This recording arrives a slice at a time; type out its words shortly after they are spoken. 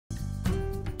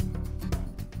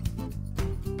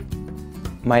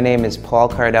My name is Paul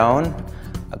Cardone.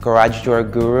 Garage Door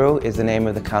Guru is the name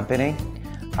of the company.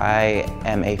 I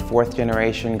am a fourth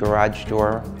generation garage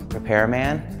door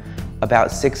repairman.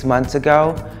 About 6 months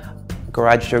ago,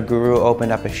 Garage Door Guru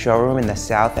opened up a showroom in the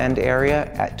South End area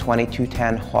at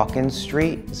 2210 Hawkins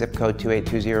Street, zip code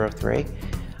 28203.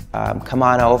 Come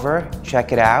on over,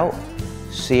 check it out,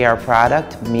 see our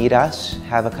product, meet us,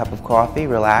 have a cup of coffee,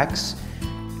 relax.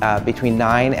 Between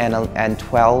 9 and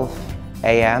 12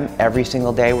 a.m. every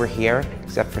single day we're here,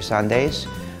 except for Sundays.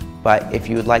 But if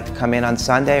you would like to come in on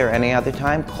Sunday or any other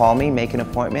time, call me, make an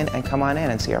appointment, and come on in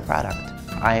and see our product.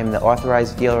 I am the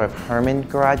authorized dealer of Herman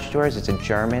Garage Doors. It's a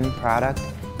German product,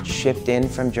 shipped in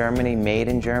from Germany, made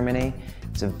in Germany.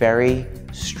 It's a very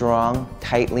strong,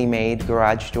 tightly made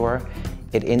garage door.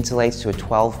 It insulates to a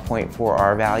 12.4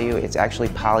 R value. It's actually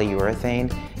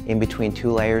polyurethane in between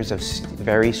two layers of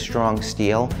very strong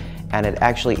steel, and it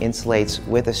actually insulates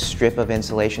with a strip of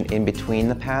insulation in between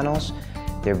the panels.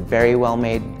 They're very well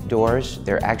made doors.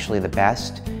 They're actually the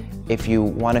best. If you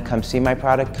want to come see my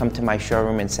product, come to my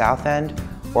showroom in South End,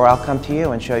 or I'll come to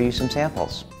you and show you some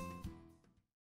samples.